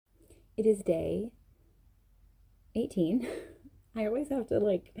It is day 18. I always have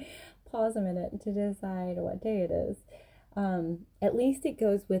to pause a minute to decide what day it is. At least it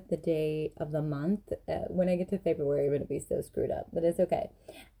goes with the day of the month. When I get to February, I'm going to be so screwed up, but it's okay.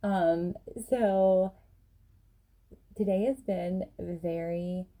 Um, so today has been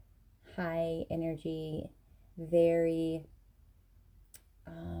very high energy, very,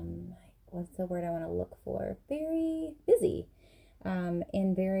 what's the word I want to look for? Very busy,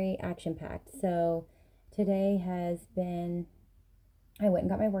 and very action packed. So today has been, I went and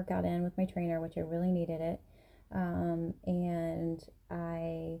got my workout in with my trainer, which I really needed it. And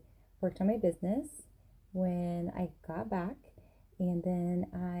I worked on my business when I got back. And then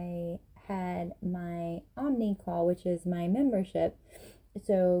I had my Omni call, which is my membership.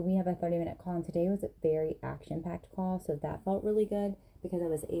 So we have a 30-minute call, and today was a very action packed call. So that felt really good because I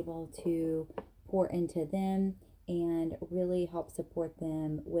was able to pour into them and really help support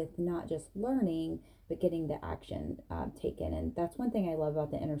them with not just learning, but getting the action taken. And that's one thing I love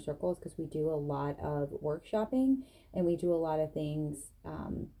about the inner circles, because we do a lot of workshopping and we do a lot of things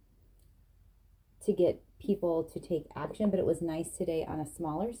to get people to take action. But it was nice today on a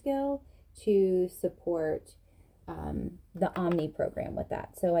smaller scale to support the Omni program with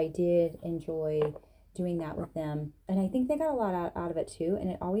that. So I did enjoy doing that with them. And I think they got a lot out of it too. And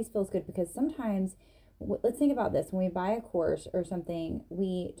it always feels good because sometimes, let's think about this, when we buy a course or something,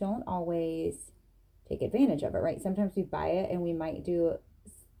 we don't always take advantage of it, right? Sometimes we buy it and we might do,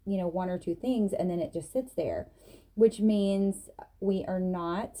 one or two things, and then it just sits there, which means we are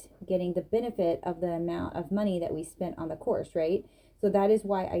not getting the benefit of the amount of money that we spent on the course, right? So that is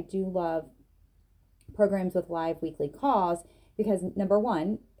why I do love programs with live weekly calls, because number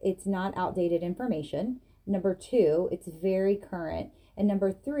one, it's not outdated information. Number two, it's very current. And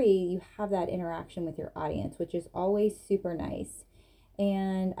number three, you have that interaction with your audience, which is always super nice.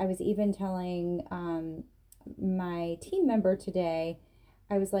 And I was even telling my team member today,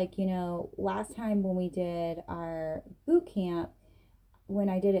 I was like, last time when we did our boot camp, when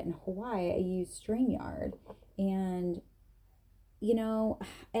I did it in Hawaii, I used StreamYard. And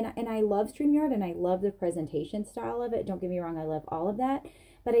and I love StreamYard and I love the presentation style of it. Don't get me wrong, I love all of that.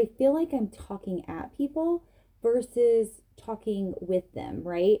 But I feel like I'm talking at people versus talking with them,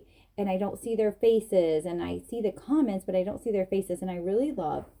 right? And I don't see their faces, and I see the comments, but I don't see their faces. And I really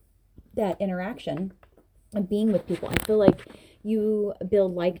love that interaction of being with people. I feel like you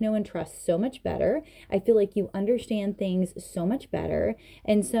build like, know, and trust so much better. I feel like you understand things so much better.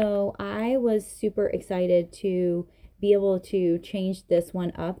 And so I was super excited to be able to change this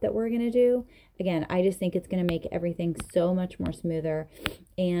one up that we're going to do. Again, I just think it's going to make everything so much more smoother,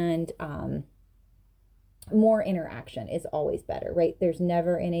 and more interaction is always better, right? There's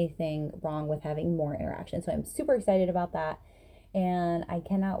never anything wrong with having more interaction. So I'm super excited about that. And I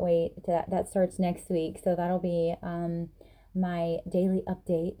cannot wait to that starts next week. So that'll be my daily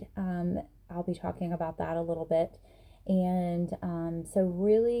update. I'll be talking about that a little bit. And so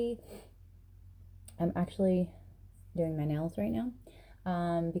really, I'm actually doing my nails right now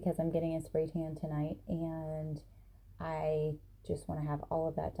because I'm getting a spray tan tonight, and I just want to have all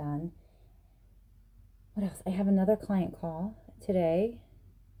of that done. What else? I have another client call today,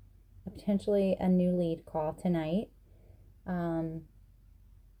 potentially a new lead call tonight, and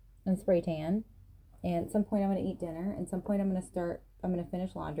spray tan. And at some point, I'm going to eat dinner. And at some point, I'm going to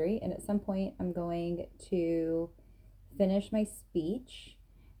finish laundry. And at some point, I'm going to finish my speech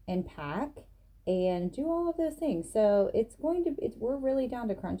and pack and do all of those things. So we're really down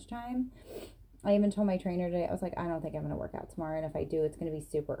to crunch time. I even told my trainer today, I was like, I don't think I'm going to work out tomorrow. And if I do, it's going to be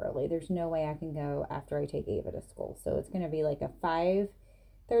super early. There's no way I can go after I take Ava to school. So it's going to be like a 5:30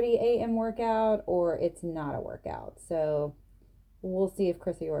 a.m. workout, or it's not a workout. So we'll see if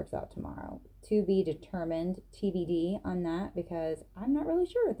Chrissy works out tomorrow. To be determined, TBD on that, because I'm not really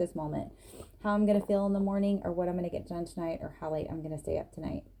sure at this moment how I'm going to feel in the morning, or what I'm going to get done tonight, or how late I'm going to stay up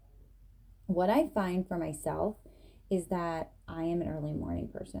tonight. What I find for myself is that I am an early morning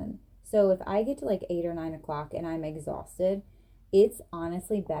person. So if I get to like 8 or 9 o'clock and I'm exhausted, it's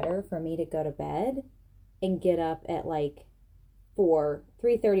honestly better for me to go to bed and get up at like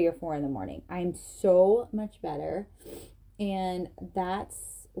 3:30 or 4 in the morning. I'm so much better. And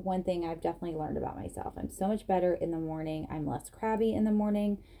that's one thing I've definitely learned about myself. I'm so much better in the morning. I'm less crabby in the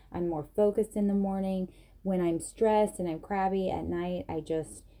morning. I'm more focused in the morning. When I'm stressed and I'm crabby at night, I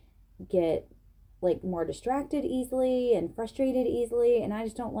just get like more distracted easily and frustrated easily, and I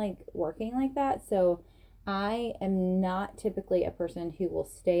just don't like working like that. So I am not typically a person who will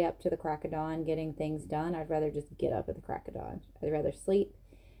stay up to the crack of dawn getting things done. I'd rather just get up at the crack of dawn. I'd rather sleep,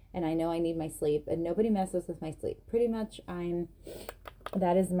 and I know I need my sleep, and nobody messes with my sleep. Pretty much I'm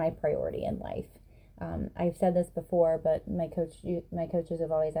that is my priority in life. I've said this before, but my coaches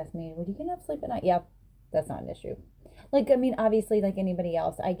have always asked me, "Would you get enough sleep at night?" Yep, that's not an issue. Like, I mean, obviously, like anybody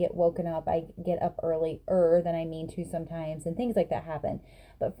else, I get woken up. I get up earlier than I mean to sometimes, and things like that happen.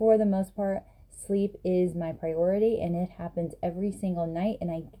 But for the most part, sleep is my priority, and it happens every single night. And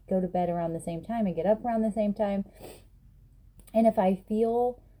I go to bed around the same time. I get up around the same time. And if I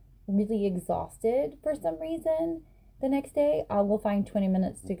feel really exhausted for some reason the next day, I will find 20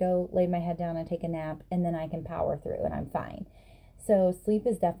 minutes to go lay my head down and take a nap, and then I can power through and I'm fine. So sleep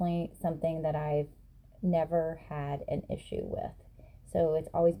is definitely something that I've never had an issue with. So it's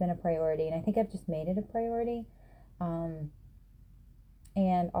always been a priority, and I think I've just made it a priority. Um,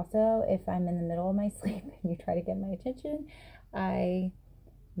 and also, if I'm in the middle of my sleep and you try to get my attention, I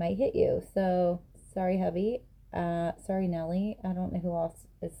might hit you. So sorry, hubby. Sorry, Nelly. I don't know who else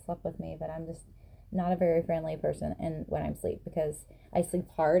has slept with me, but I'm just not a very friendly person and when I'm asleep, because I sleep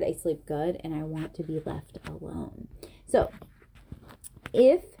hard, I sleep good, and I want to be left alone. So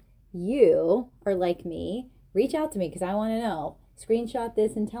if you are like me, reach out to me because I want to know. Screenshot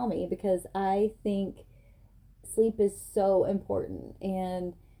this and tell me, because I think sleep is so important.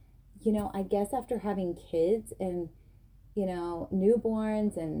 And, I guess after having kids and,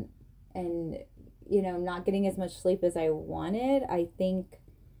 newborns and, not getting as much sleep as I wanted, I think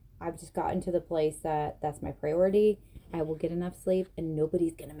I've just gotten to the place that that's my priority. I will get enough sleep and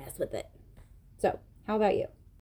nobody's going to mess with it. So, how about you?